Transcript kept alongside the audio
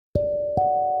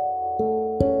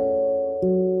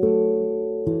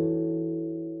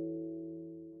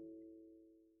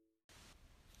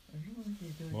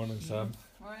Sam.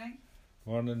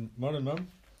 Morning. Morning, Mum.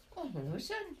 Oh, hello,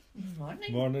 son.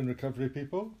 Morning. Morning, recovery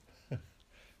people.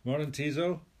 Morning,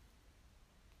 Teasel.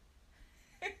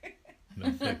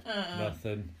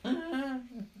 Nothing.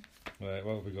 Right,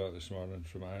 what have we got this morning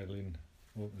from Eileen?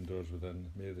 Open Doors Within,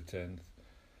 May the 10th.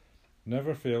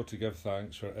 Never fail to give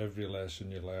thanks for every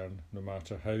lesson you learn, no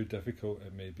matter how difficult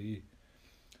it may be.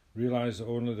 Realise that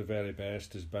only the very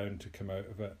best is bound to come out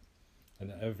of it, and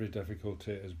that every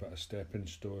difficulty is but a stepping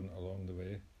stone along the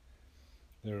way.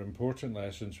 There are important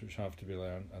lessons which have to be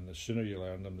learned, and the sooner you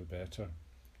learn them, the better.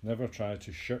 Never try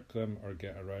to shirk them or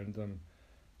get around them,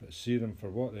 but see them for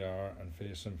what they are and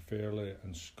face them fairly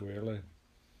and squarely.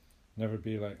 Never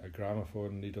be like a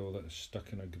gramophone needle that is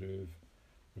stuck in a groove,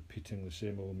 repeating the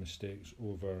same old mistakes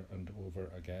over and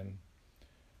over again.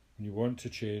 When you want to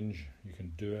change, you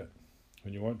can do it.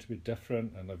 When you want to be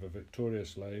different and live a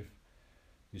victorious life,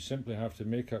 you simply have to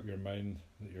make up your mind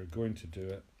that you're going to do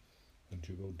it, and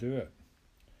you will do it.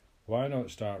 Why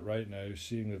not start right now,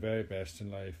 seeing the very best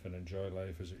in life and enjoy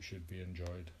life as it should be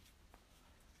enjoyed?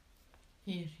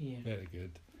 Here, here. Very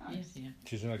good. Nice. Here.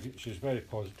 She's very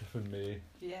positive in May,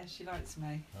 Yeah, she likes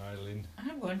me. Eileen.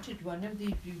 I wanted one of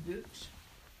these new books.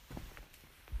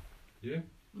 Yeah?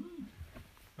 Mm.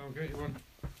 I'll get you one.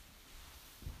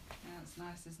 Yeah, it's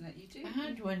nice, isn't it? You do. I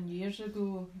had one years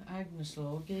ago. Agnes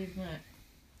Law gave me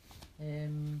it.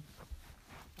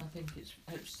 I think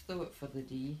it's Thought for the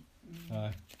Day.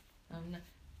 Aye. Um,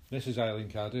 This is Eileen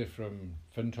Caddy from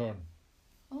Fintorn.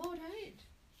 all right.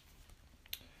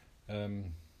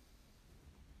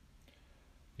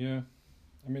 Yeah,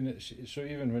 I mean, it's so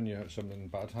even when something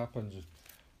bad happens,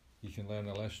 you can learn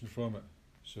a lesson from it.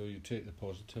 So you take the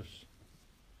positives,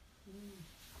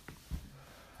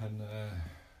 and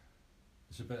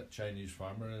it's a bit Chinese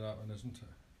farmer in that one, isn't it?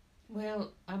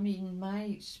 Well, I mean, my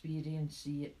experience,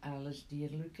 see, Alice dear,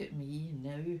 look at me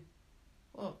now.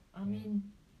 Well, I mean,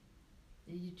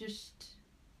 you just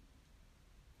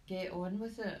get on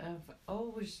with it.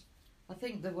 I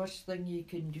think the worst thing you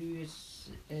can do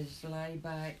is lie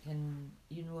back and,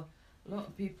 you know, a lot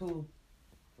of people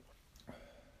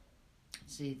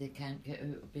say they can't get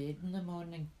out of bed in the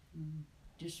morning.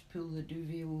 Just pull the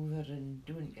duvet over and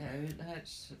don't get out.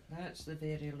 That's the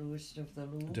very lowest of the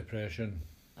low. Depression.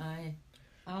 Aye.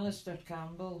 Alistair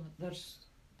Campbell, there's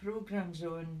programmes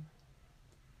on,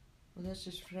 well, this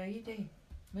is Friday.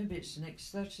 Maybe it's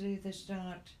next Thursday they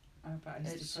start. Oh, but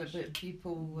It's about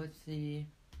people with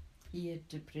he had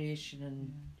depression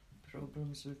and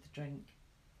problems with drink.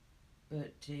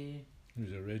 But, He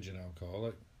was a raging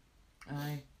alcoholic.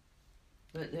 aye.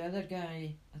 But the other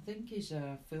guy, I think he's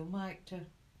a film actor,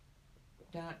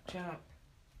 dark chap,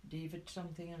 David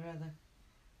something or other.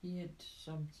 He had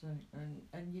something,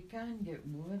 and you can get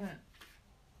over it.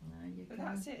 Aye, you But can.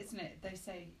 that's it, isn't it? They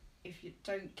say if you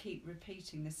don't keep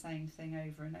repeating the same thing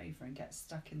over and over and get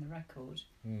stuck in the record,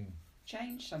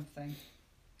 change something.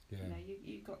 Yeah. You know,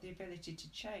 you've got the ability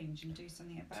to change and do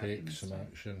something about Take your some mistake.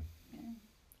 action. Yeah.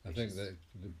 I Which think is- that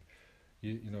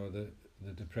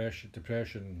the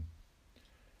depression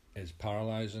is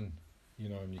paralysing. You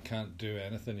know, and you can't do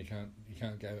anything. You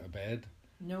can't get out of bed.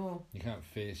 No. You can't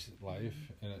face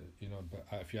life. You know, but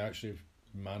if you actually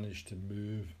manage to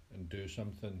move and do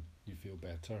something, you feel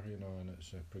better. You know, and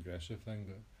it's a progressive thing.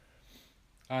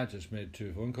 But I just made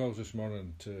 2 phone calls this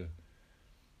morning to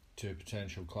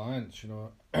potential clients. You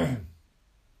know,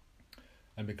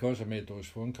 and because I made those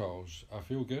phone calls, I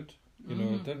feel good. You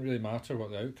know, it didn't really matter what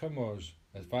the outcome was.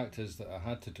 The fact is that I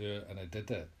had to do it and I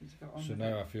did it. You've got on So with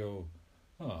now it. I feel,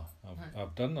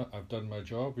 I've done my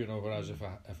job, you know. Whereas if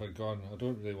I'd gone, I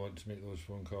don't really want to make those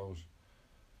phone calls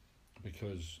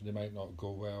because they might not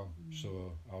go well,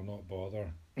 so I'll not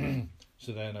bother.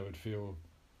 So then I would feel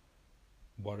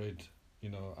worried, you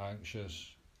know,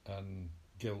 anxious and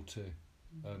guilty,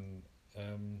 and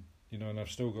you know, and I've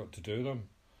still got to do them.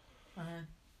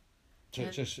 So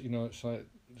it's just, you know, it's like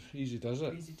easy does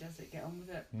it. Easy does it, get on with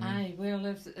it. Aye, well,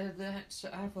 if that's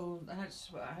what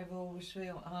I've always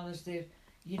felt, Alice. There,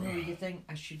 you know, you think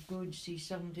I should go and see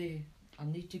somebody. I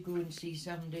need to go and see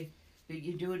somebody, but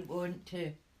you don't want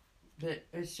to. But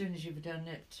as soon as you've done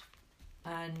it,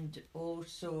 and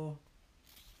also,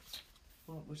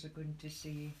 what was I going to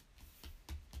say?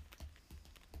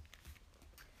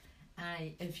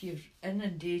 Aye, if you're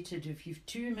inundated, if you've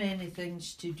too many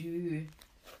things to do,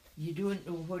 you don't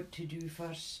know what to do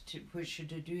first. What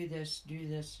should I do? This,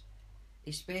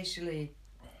 especially.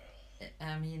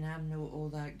 I mean, I'm not all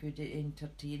that good at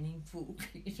entertaining folk.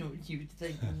 You know, you'd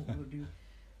think what we'll do,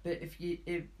 but if you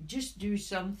just do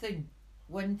something,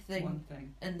 one thing,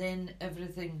 and then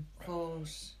everything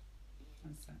falls.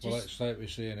 That's it. Well, it's like we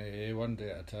say in AA, one day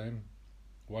at a time.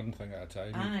 one thing at a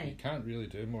time. Aye. You can't really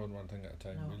do more than one thing at a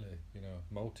time, No. really. You know,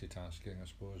 multitasking, I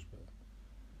suppose, but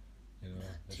you know,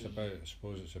 it's Gee. about. I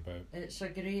suppose it's about It's a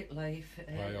great life. It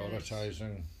is.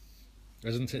 prioritising,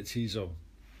 isn't it, Teasel?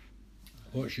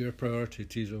 What's your priority,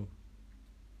 Teasel?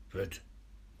 Food.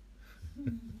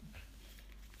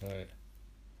 Right.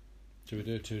 So we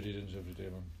do 2 readings every day,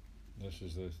 man. This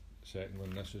is the second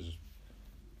one. This is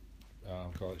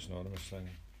Alcoholics Anonymous thing.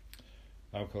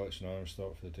 Alcoholics Anonymous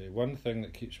thought for the day. One thing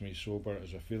that keeps me sober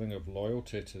is a feeling of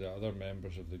loyalty to the other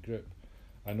members of the group.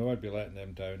 I know I'd be letting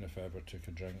them down if I ever took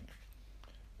a drink.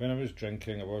 When I was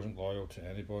drinking, I wasn't loyal to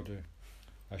anybody.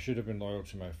 I should have been loyal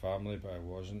to my family, but I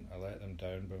wasn't. I let them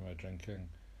down by my drinking.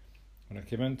 When I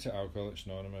came into Alcoholics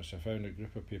Anonymous, I found a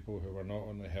group of people who were not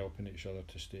only helping each other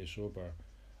to stay sober,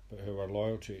 but who were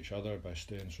loyal to each other by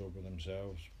staying sober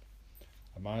themselves.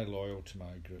 Am I loyal to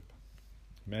my group?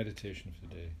 Meditation for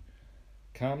the day.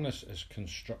 Calmness is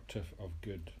constructive of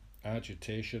good.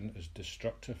 Agitation is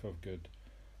destructive of good.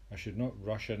 I should not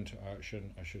rush into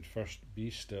action. I should first be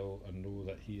still and know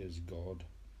that He is God.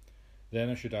 Then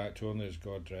I should act only as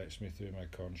God directs me through my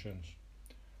conscience.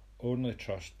 Only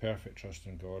trust, perfect trust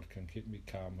in God, can keep me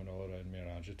calm when all around me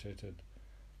are agitated.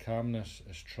 Calmness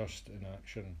is trust in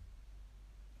action.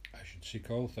 I should seek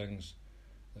all things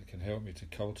that can help me to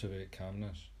cultivate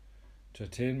calmness. To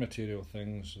attain material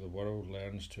things, the world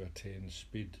learns to attain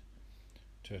speed.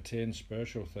 To attain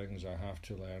spiritual things, I have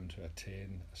to learn to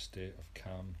attain a state of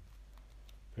calm.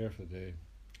 Prayer for the day.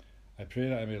 I pray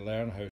that I may learn how